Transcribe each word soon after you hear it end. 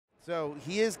So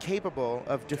he is capable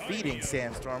of defeating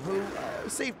Sandstorm, who,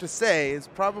 safe to say, is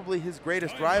probably his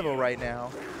greatest rival right now,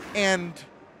 and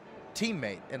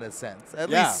teammate in a sense.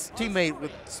 At least teammate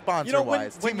with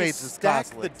sponsor-wise. When you stack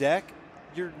the deck,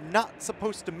 you're not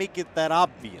supposed to make it that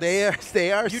obvious. They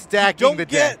are stacking the deck. You don't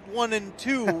get 1 and 2.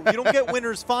 You don't get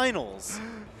winners finals.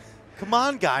 Come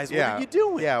on, guys. What are you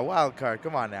doing? Yeah, wild card.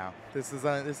 Come on now. This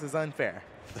is unfair.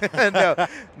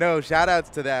 no, shout outs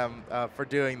to them for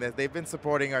doing this. They've been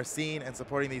supporting our scene and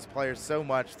supporting these players so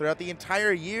much throughout the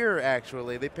entire year,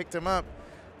 actually. They picked him up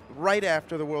right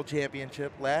after the World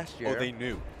Championship last year. Oh, they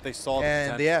knew. They saw the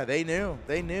potential. potential. Yeah, they knew.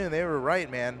 They knew. They were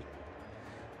right, man.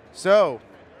 So,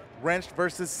 Wrenched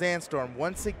versus Sandstorm.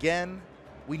 Once again,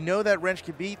 we know that Wrenched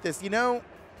could beat this. You know,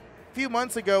 a few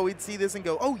months ago, we'd see this and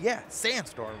go, oh, yeah,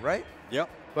 Sandstorm, right? Yep.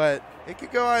 But it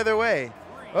could go either way.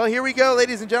 Well, here we go,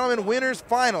 ladies and gentlemen. Winners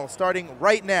final starting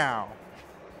right now.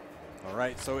 All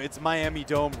right, so it's Miami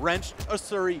Dome. Wrenched,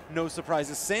 Asuri, no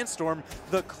surprises. Sandstorm,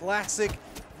 the classic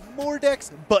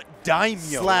Mordex, but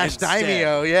Daimyo Slash instead.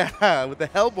 Daimyo, yeah, with the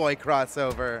Hellboy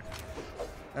crossover.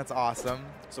 That's awesome.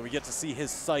 So we get to see his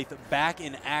Scythe back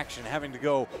in action, having to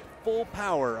go full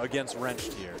power against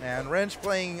Wrenched here. And Wrenched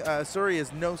playing Asuri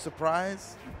is no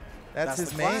surprise. That's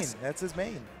his main. class. That's his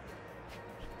main.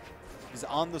 He's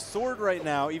on the sword right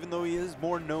now, even though he is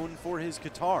more known for his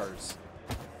guitars.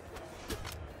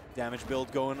 Damage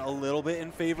build going a little bit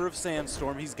in favor of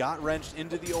Sandstorm. He's got Wrenched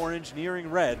into the orange, nearing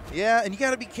red. Yeah, and you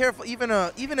got to be careful. Even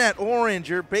at orange,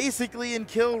 you're basically in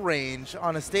kill range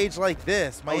on a stage like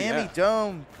this. Miami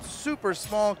Dome, super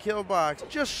small kill box,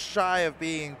 just shy of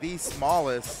being the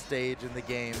smallest stage in the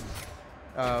game.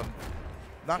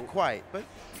 Not quite, but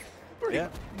pretty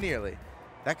nearly.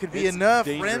 That could be enough.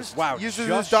 Wrenched uses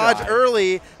his dodge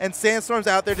early, and Sandstorm's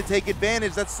out there to take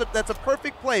advantage. That's a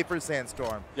perfect play for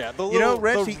Sandstorm. Yeah,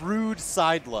 the rude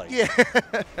side light. Yeah,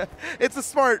 it's a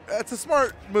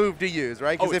smart move to use,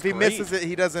 right? Because if he misses it,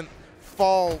 he doesn't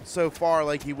fall so far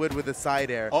like he would with a side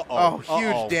air.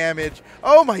 Huge damage.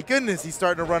 Oh my goodness, he's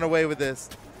starting to run away with this.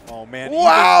 Oh man!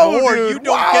 Wow, dude, you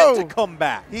don't get to come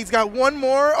back. He's got one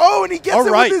more. Oh, and he gets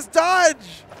it with his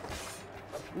dodge.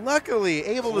 Luckily,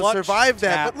 able to survive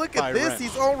that. But look at this. Wrenched.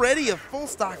 He's already a full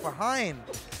stock behind.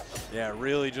 Yeah,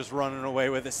 really just running away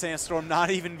with it. Sandstorm not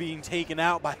even being taken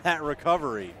out by that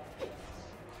recovery.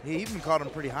 He even caught him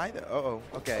pretty high, though.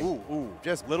 Uh-oh, okay. Ooh.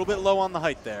 Just a little bit low on the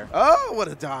height there. Oh, what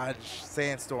a dodge.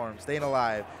 Sandstorm staying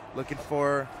alive. Looking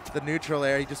for the neutral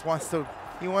air. He just wants to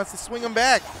swing him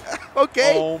back.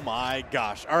 Okay. Oh, my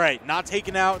gosh. All right, not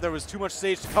taken out. There was too much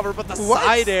stage to cover, but the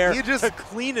side air to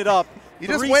clean it up. You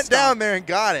just went down there and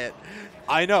got it.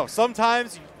 I know.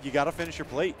 Sometimes you got to finish your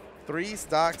plate. 3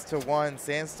 stocks to 1.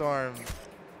 Sandstorm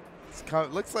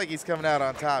looks like he's coming out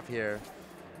on top here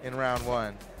in round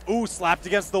 1. Ooh, slapped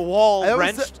against the wall.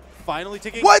 Wrenched finally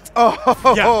taking. What?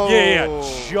 Oh. Yeah.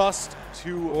 Just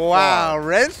too Wow, far.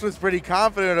 Wrenched was pretty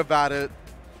confident about it.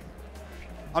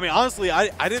 I mean, honestly,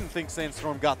 I didn't think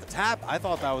Sandstorm got the tap. I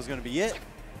thought that was going to be it.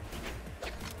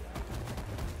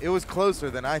 It was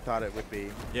closer than I thought it would be.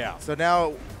 Yeah. So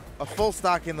now a full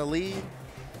stock in the lead.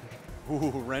 Ooh,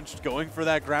 Wrenched going for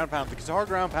that ground pound. The guitar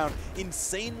ground pound,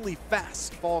 insanely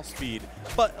fast fall speed,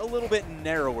 but a little bit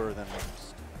narrower than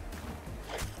most.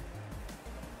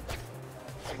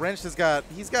 Wrenched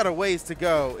he's got a ways to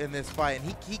go in this fight,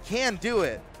 and he can do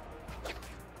it.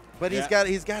 But he's got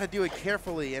to do it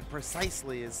carefully and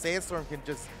precisely, as Sandstorm can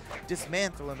just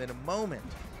dismantle him in a moment.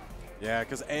 Yeah,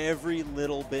 because every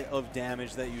little bit of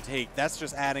damage that you take, that's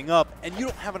just adding up, and you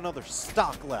don't have another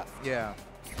stock left. Yeah.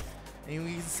 And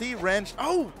you can see Wrenched.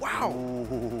 Oh, wow.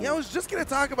 Ooh. Yeah, I was just going to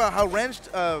talk about how Wrenched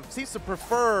seems to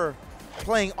prefer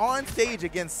playing on stage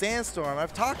against Sandstorm.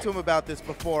 I've talked to him about this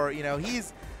before. You know,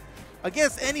 he's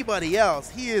against anybody else,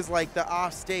 he is like the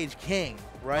off-stage king,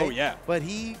 right? Oh, yeah. But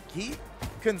he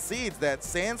concedes that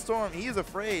Sandstorm, he's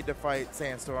afraid to fight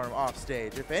Sandstorm off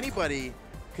stage. If anybody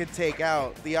could take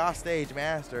out the offstage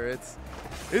master,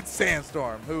 it's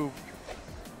Sandstorm, who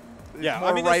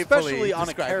I mean, especially on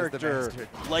a character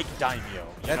like Daimyo.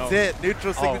 That's it.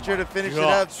 Neutral signature to finish it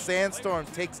up. Sandstorm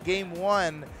takes game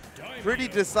 1 pretty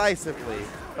decisively,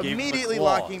 immediately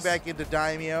locking back into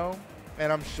Daimyo.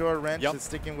 And I'm sure Wrenched is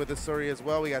sticking with Asuri as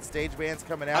well. We got stage bans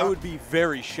coming out. I would be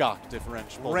very shocked if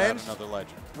Wrenched pulled out another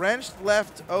legend. Wrenched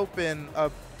left open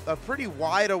a pretty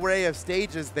wide array of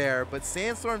stages there, but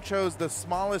Sandstorm chose the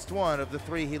smallest one of the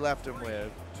 3 he left him with.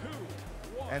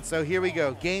 And so here we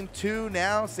go. Game 2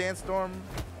 now. Sandstorm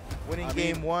winning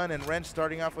game 1, and Wrenched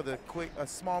starting off with a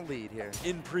small lead here.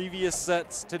 In previous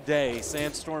sets today,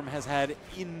 Sandstorm has had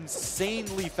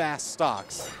insanely fast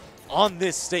stocks on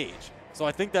this stage. So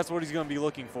I think that's what he's going to be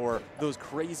looking for. Those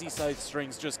crazy side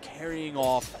strings just carrying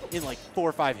off in like 4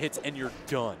 or 5 hits and you're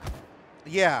done.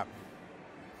 Yeah.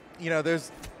 You know,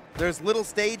 there's little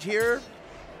stage here.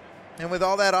 And with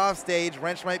all that off stage,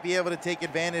 Wrench might be able to take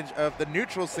advantage of the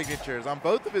neutral signatures on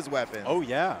both of his weapons. Oh,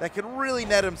 yeah. That could really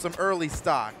net him some early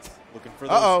stocks. Looking for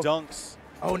those dunks.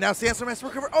 Oh, now Sandstorm has to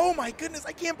recover. Oh, my goodness.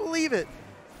 I can't believe it.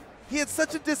 He had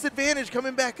such a disadvantage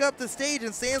coming back up the stage,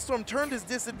 and Sandstorm turned his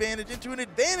disadvantage into an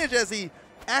advantage as he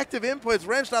active inputs.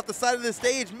 Wrench off the side of the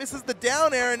stage, misses the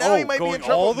down air, and now he might be in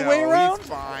trouble. All the way around? He's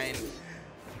fine.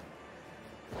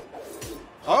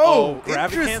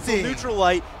 Gravity cancel neutral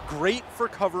light. Great for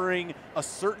covering a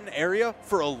certain area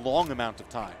for a long amount of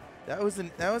time. That was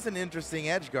an interesting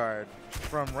edge guard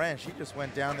from Wrench. He just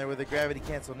went down there with a gravity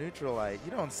cancel neutral light.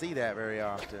 You don't see that very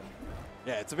often.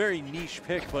 Yeah, it's a very niche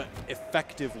pick, but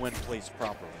effective when placed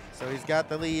properly. So he's got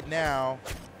the lead now.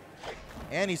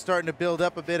 And he's starting to build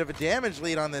up a bit of a damage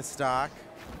lead on this stock.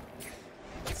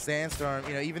 Sandstorm,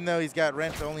 you know, even though he's got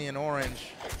Wrench only in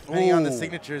orange, depending on the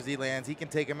signatures he lands, he can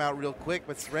take him out real quick,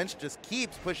 but Wrench just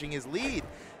keeps pushing his lead.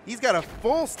 He's got a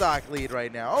full stock lead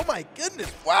right now. Oh my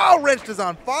goodness. Wow, Wrench is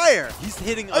on fire. He's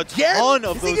hitting a ton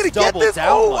of those double down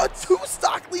Oh, lights. a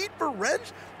 2-stock lead for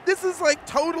Wrench? This is like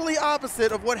totally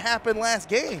opposite of what happened last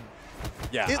game.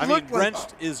 Yeah, I mean, Wrench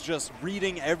is just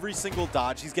reading every single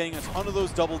dodge. He's getting a ton of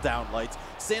those double down lights.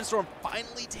 Sandstorm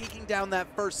finally taking down that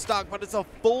first stock, but it's a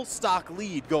full stock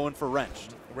lead going for Wrench.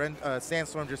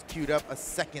 Sandstorm just queued up a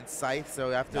second Scythe,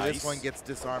 so after this one gets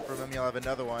disarmed from him, he'll have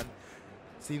another one.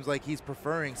 Seems like he's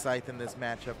preferring Scythe in this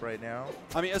matchup right now.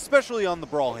 I mean, especially on the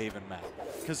Brawlhalla map,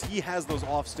 because he has those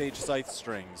offstage Scythe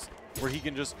strings where he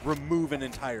can just remove an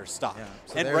entire stock. Yeah,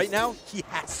 so and right now, he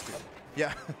has to.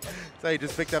 Yeah, so he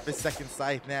just picked up his second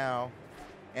Scythe now.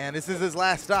 And this is his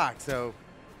last stock, so.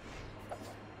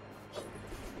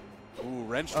 Ooh,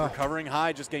 Wrench recovering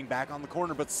high, just getting back on the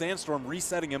corner, but Sandstorm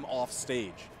resetting him off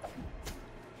stage.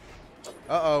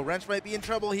 Uh-oh, Wrench might be in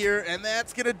trouble here, and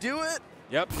that's going to do it.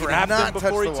 Yep, grabbed him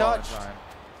before he touched. So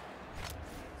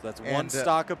that's one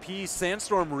stock apiece.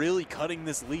 Sandstorm really cutting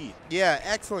this lead. Yeah,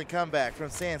 excellent comeback from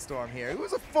Sandstorm here. It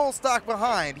was a full stock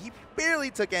behind. He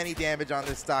barely took any damage on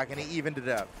this stock, and he evened it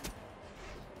up.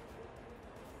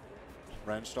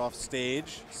 Wrenched off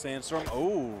stage. Sandstorm,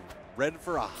 oh, ready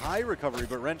for a high recovery,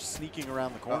 but Wrench sneaking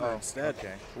around the corner instead.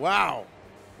 Okay. Wow.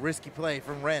 Risky play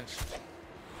from Wrench.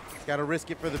 He's got to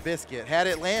risk it for the biscuit. Had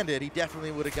it landed, he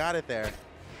definitely would have got it there.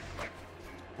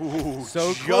 Ooh,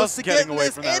 so just close to getting away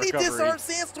from that and recovery. He disarms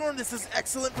Sandstorm. This is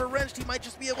excellent for Wrench. He might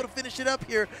just be able to finish it up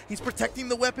here. He's protecting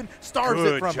the weapon, starves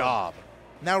it from him. Good job.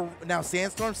 Now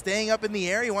Sandstorm staying up in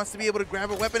the air. He wants to be able to grab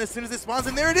a weapon as soon as it spawns,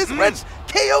 and there it is. Wrench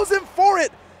KOs him for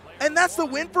it, and that's the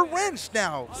win for Wrench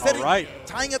now.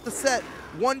 Tying up the set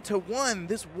 1-1.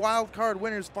 This wild card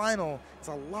winners final is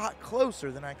a lot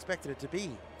closer than I expected it to be.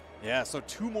 Yeah, so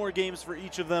 2 more games for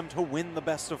each of them to win the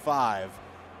best of 5.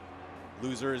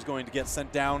 Loser is going to get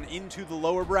sent down into the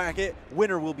lower bracket.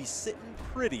 Winner will be sitting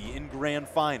pretty in grand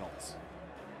finals.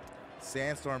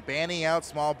 Sandstorm banning out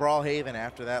small Brawlhalla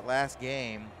after that last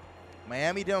game.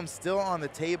 Miami Dome still on the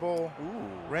table.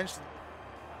 Ooh. Wrench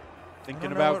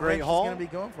thinking about Great Hall. He's going to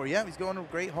be going for. Yeah, he's going to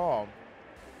Great Hall.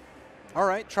 All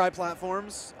right,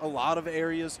 tri-platforms, a lot of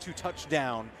areas to touch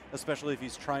down, especially if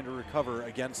he's trying to recover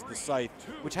against the Scythe,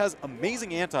 which has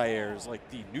amazing anti-airs like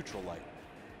the neutral light.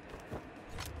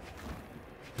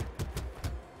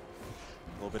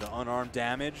 A little bit of unarmed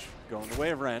damage going the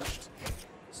way of Wrenched.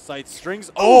 Scythe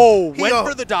strings. Oh, went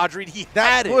for the dodge read. He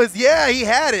had it. Yeah, he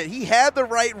had it. He had the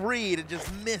right read and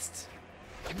just missed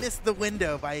the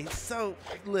window by so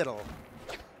little.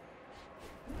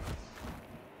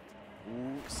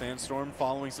 Ooh, Sandstorm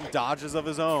following some dodges of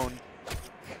his own.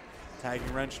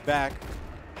 Tagging Wrenched back.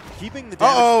 Keeping the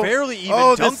damage fairly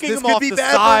even, dunking him off the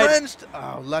side. For Wrenched.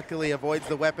 Oh, luckily avoids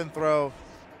the weapon throw.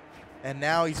 And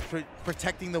now he's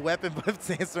protecting the weapon, but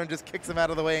Sandstorm just kicks him out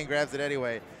of the way and grabs it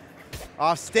anyway.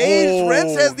 Off stage,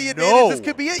 Wrench has the advantage. This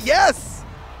could be it. Yes!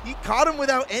 He caught him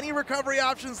without any recovery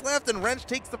options left, and Wrench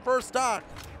takes the first stock.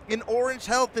 In orange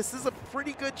health, this is a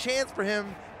pretty good chance for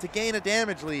him to gain a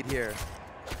damage lead here.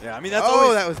 Yeah, I mean, that's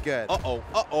always... that was good.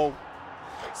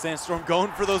 Sandstorm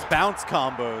going for those bounce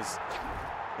combos.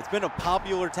 It's been a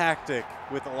popular tactic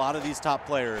with a lot of these top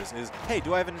players is, hey,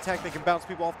 do I have an attack that can bounce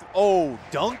people off the... Oh,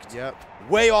 dunked? Yep.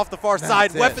 Way off the far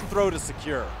side. Weapon throw to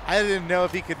secure. I didn't know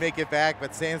if he could make it back,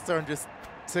 but Sandstorm just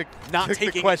took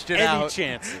taking the question any out.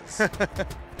 chances.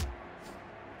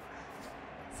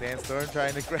 Sandstorm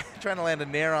trying to land a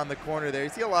nair on the corner there. You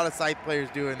see a lot of Scythe players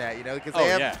doing that, you know, because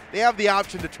they have the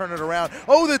option to turn it around.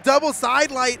 Oh, the double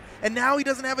side light, and now he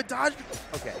doesn't have a dodge.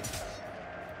 Okay.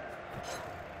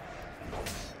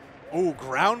 Oh,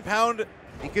 ground pound.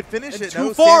 He could finish it. Too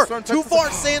No, far. Sandstorm Too touched far.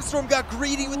 the- Sandstorm got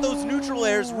greedy with those neutral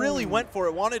airs. Really went for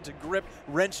it. Wanted to grip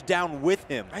Wrench down with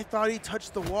him. I thought he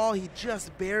touched the wall. He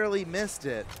just barely missed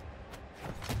it.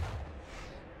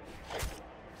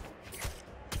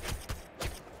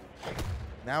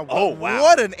 Now, wow.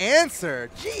 What an answer.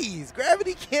 Jeez,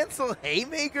 gravity cancel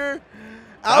haymaker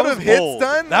out of hit bold.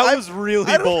 stun? That was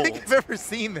really I don't bold. think I've ever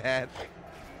seen that.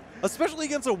 Especially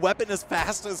against a weapon as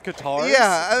fast as Qatar's.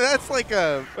 Yeah, that's like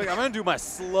a... Like, I'm going to do my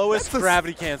slowest That's a-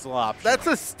 gravity cancel option. That's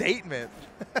a statement.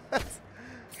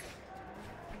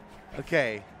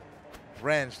 Okay,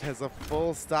 Wrench has a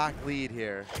full stock lead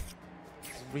here.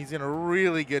 He's in a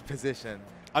really good position.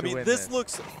 I to mean, win this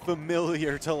looks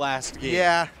familiar to last game.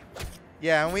 Yeah,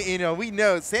 yeah, and we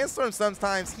know Sandstorm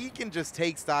sometimes he can just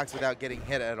take stocks without getting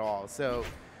hit at all. So,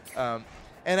 and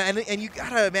you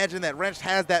gotta imagine that Wrench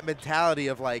has that mentality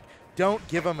of like, don't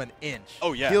give him an inch.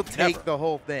 Oh yeah, he'll take never. the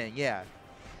whole thing. Yeah.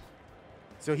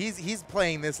 So he's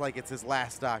playing this like it's his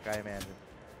last stock, I imagine.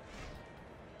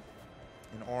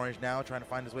 In orange now, trying to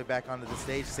find his way back onto the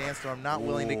stage. Sandstorm not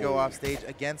willing to go off stage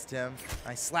against him.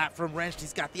 Nice slap from Wrench.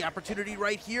 He's got the opportunity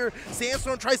right here.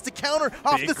 Sandstorm tries to counter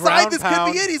off Big the side. ground This pound.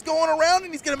 could be it. He's going around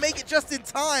and he's going to make it just in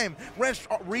time. Wrench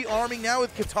rearming now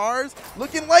with Qatar's.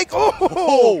 Looking like,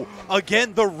 Oh,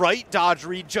 again, the right dodge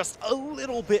read just a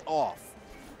little bit off.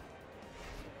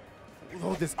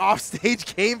 Oh, this offstage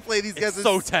gameplay. These guys It's are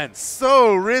so tense.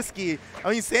 so risky.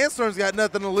 I mean, Sandstorm's got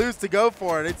nothing to lose to go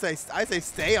for it. I say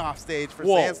stay off stage for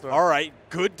Whoa, Sandstorm. all right.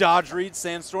 Good dodge read.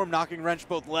 Sandstorm knocking Wrench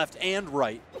both left and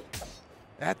right.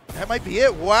 That might be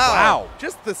it. Wow. Wow.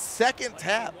 Just the second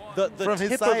tap The from his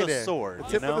tip side of the there. sword. The you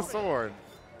tip know? of the sword.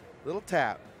 Little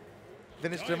tap.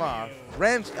 Finished him off.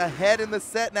 Wrench ahead in the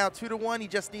set now, 2-1. He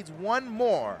just needs one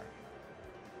more.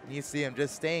 And you see him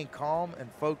just staying calm and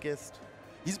focused.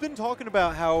 He's been talking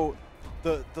about how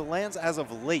the lands as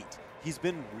of late, he's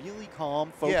been really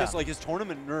calm, focused. Yeah. Like his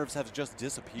tournament nerves have just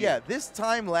disappeared. Yeah, this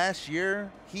time last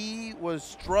year, he was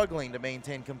struggling to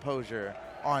maintain composure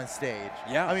on stage.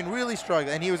 Yeah. I mean, really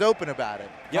struggling. And he was open about it.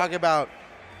 Yep. Talking about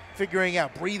figuring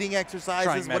out breathing exercises,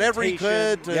 Trying whatever he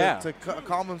could meditation. to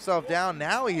calm himself down.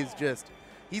 Now he's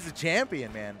a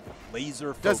champion, man.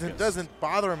 Laser focused. Doesn't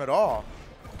bother him at all.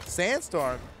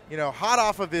 Sandstorm, hot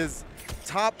off of his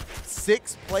top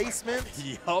 6 placement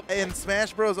Yup. in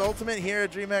Smash Bros. Ultimate here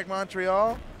at DreamHack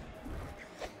Montreal.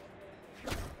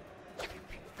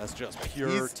 That's just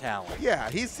pure talent. Yeah,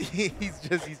 he's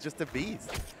just a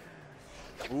beast.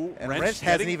 Ooh, And Wrench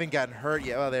hasn't even gotten hurt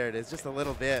yet. Oh, there it is, just a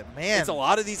little bit. Man, It's a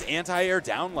lot of these anti-air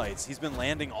downlights. He's been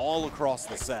landing all across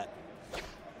the set.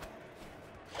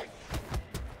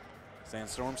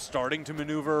 Sandstorm starting to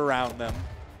maneuver around them.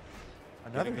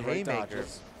 another Getting the right haymaker.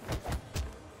 dodges.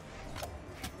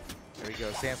 There we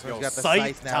go. Sandstorm's Go got the sight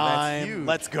sights now. time. That's huge.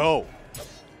 Let's go.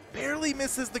 Barely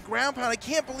misses the ground pound. I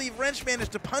can't believe Wrench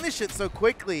managed to punish it so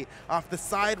quickly off the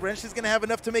side. Wrench is going to have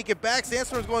enough to make it back.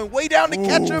 Sandstorm's going way down to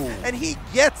catch him, and he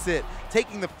gets it,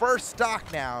 taking the first stock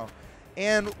now.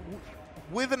 And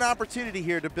with an opportunity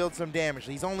here to build some damage.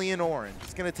 He's only in orange.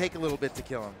 It's going to take a little bit to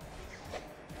kill him.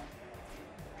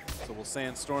 So will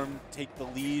Sandstorm take the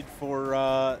lead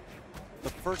for the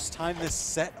first time this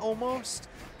set almost?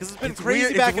 Because it's been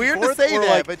crazy back It's weird and forth. to say We're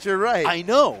that, like, but you're right. I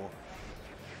know.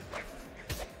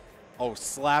 Oh,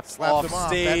 slapped Slapped him off off.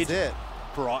 stage. That's it.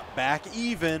 Brought back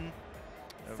even.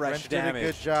 Fresh Wrench damage. did a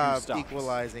good 2 job stocks.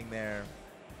 equalizing there.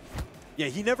 Yeah,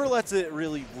 he never lets it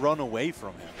really run away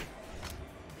from him.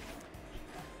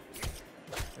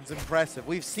 It's impressive.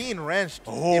 We've seen Wrench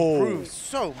Oh. improve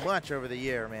so much over the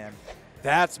year, man.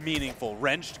 That's meaningful.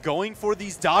 Wrench going for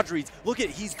these dodge reads. Look at,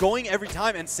 he's going every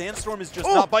time, and Sandstorm is just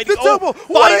Oh, not biting. the double.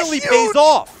 What a Finally huge- pays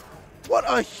off. What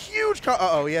a huge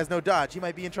uh-oh, he has no dodge. He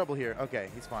might be in trouble here. Okay,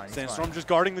 he's fine. He's Sandstorm fine. just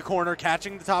guarding the corner,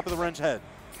 catching the top of the Wrench head.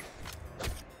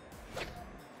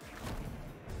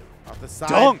 Off the side.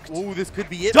 Dunked. Ooh, this could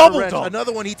be it Double for Wrench. dunk.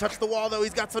 Another one. He touched the wall, though.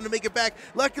 He's got something to make it back.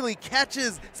 Luckily,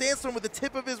 catches Sandstorm with the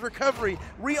tip of his recovery.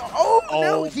 Oh, no.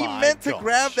 Oh He my meant to gosh.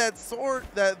 grab that sword,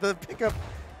 the pickup.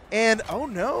 And, oh,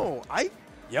 no.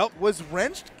 Yep. Was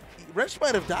Wrench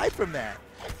might have died from that.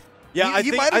 Yeah,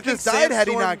 He might have just died had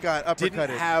he not got uppercutted. Didn't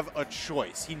have a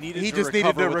choice. He needed He to just recover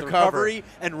needed to with recover. recovery,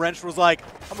 and Wrench was like,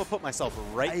 I'm going to put myself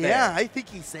right there. Yeah, I think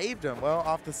he saved him. Well,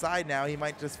 off the side now, he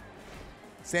might just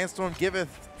Sandstorm giveth,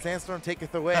 Sandstorm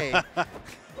taketh away.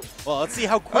 Well, let's see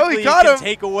how quickly he got can him.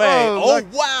 take away. Oh, Oh,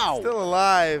 look, wow. Still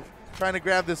alive. Trying to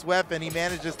grab this weapon. He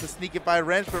manages to sneak it by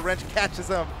Wrench, but Wrench catches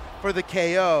him for the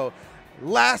KO.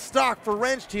 Last stock for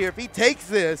Wrench here. If he takes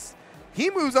this,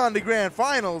 he moves on to grand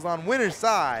finals on winner's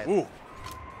side. Ooh.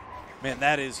 Man,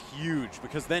 that is huge,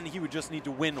 because then he would just need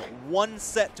to win one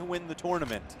set to win the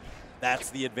tournament. That's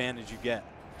the advantage you get.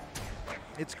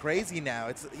 It's crazy now.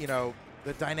 It's, you know,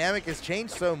 the dynamic has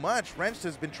changed so much. Wrench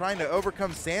has been trying to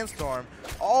overcome Sandstorm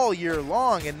all year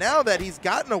long, and now that he's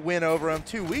gotten a win over him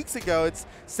 2 weeks ago, it's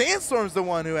Sandstorm's the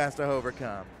one who has to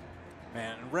overcome.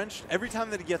 Man, Wrench, every time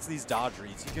that he gets these dodge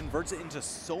reads, he converts it into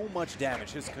so much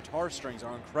damage. His guitar strings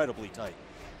are incredibly tight.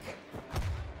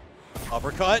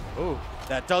 Uppercut. Ooh.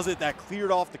 That does it. That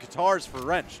cleared off the guitars for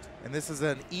Wrench. And this is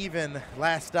an even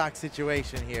last stock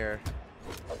situation here.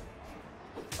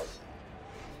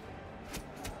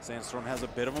 Sandstorm has a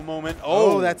bit of a moment.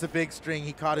 Oh, that's a big string.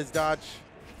 He caught his dodge.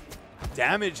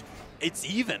 Damage, it's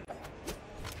even.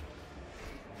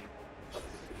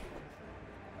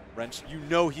 Wrench, you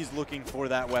know he's looking for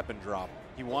that weapon drop.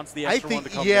 He wants the extra one to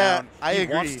come down. I agree.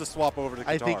 He wants to swap over to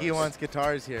guitars. I think he wants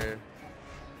guitars here.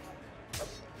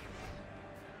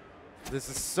 This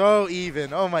is so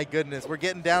even. Oh my goodness. We're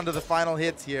getting down to the final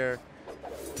hits here.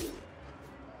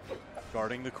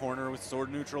 Guarding the corner with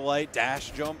sword neutral light,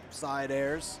 dash jump, side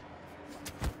airs.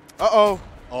 Uh-oh.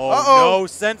 Oh, no,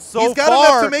 sent so far. He's got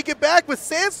enough to make it back, but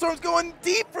Sandstorm's going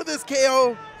deep for this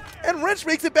KO. And Wrench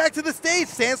makes it back to the stage.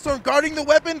 Sandstorm guarding the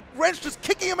weapon. Wrench just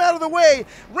kicking him out of the way.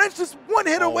 Wrench just one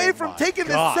hit away from taking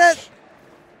this set.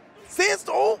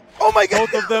 Sandstorm, oh my God.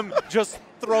 Both of them just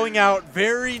throwing out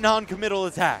very non-committal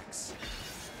attacks.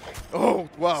 Oh,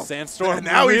 wow. Sandstorm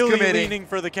now really he's committing. leaning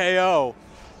for the KO.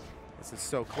 This is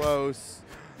so close.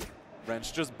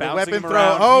 Wrench just bouncing him throw.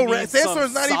 around. Oh,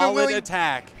 Sandstorm's not even willing.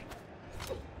 Attack.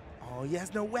 Oh, he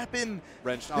has no weapon.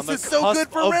 Wrench on this the is so cusp good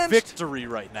for of Wrench. victory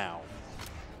right now.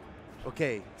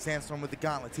 Okay, Sandstorm with the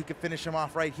gauntlets. He could finish him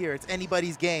off right here. It's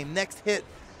anybody's game. Next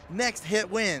hit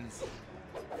wins.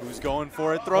 Who's going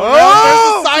for it? Throwing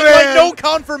oh, out. There's a sideline, no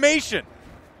confirmation.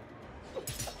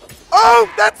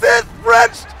 Oh, that's it.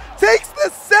 Wrench takes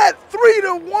the set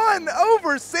 3-1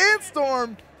 over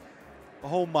Sandstorm.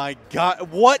 Oh my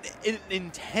God, what an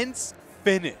intense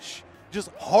finish.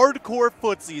 Just hardcore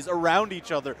footsies around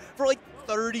each other for like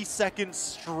 30 seconds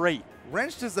straight.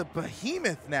 Wrench is a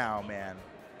behemoth now, man.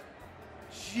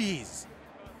 Jeez.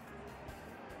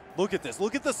 Look at this.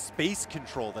 Look at the space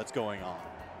control that's going on.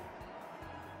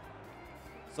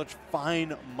 Such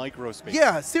fine micro space.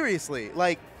 Yeah, seriously.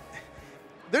 Like,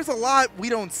 there's a lot we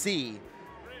don't see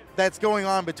that's going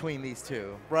on between these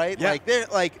two, right? Yeah.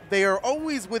 They are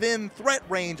always within threat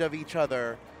range of each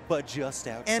other. But just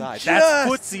outside. And that's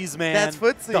footsies, man. That's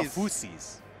footsies. The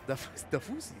footsies. The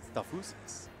footsies. The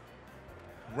footsies.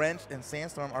 Wrench and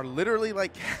Sandstorm are literally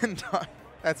like cat and dog.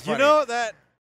 That's funny. You know that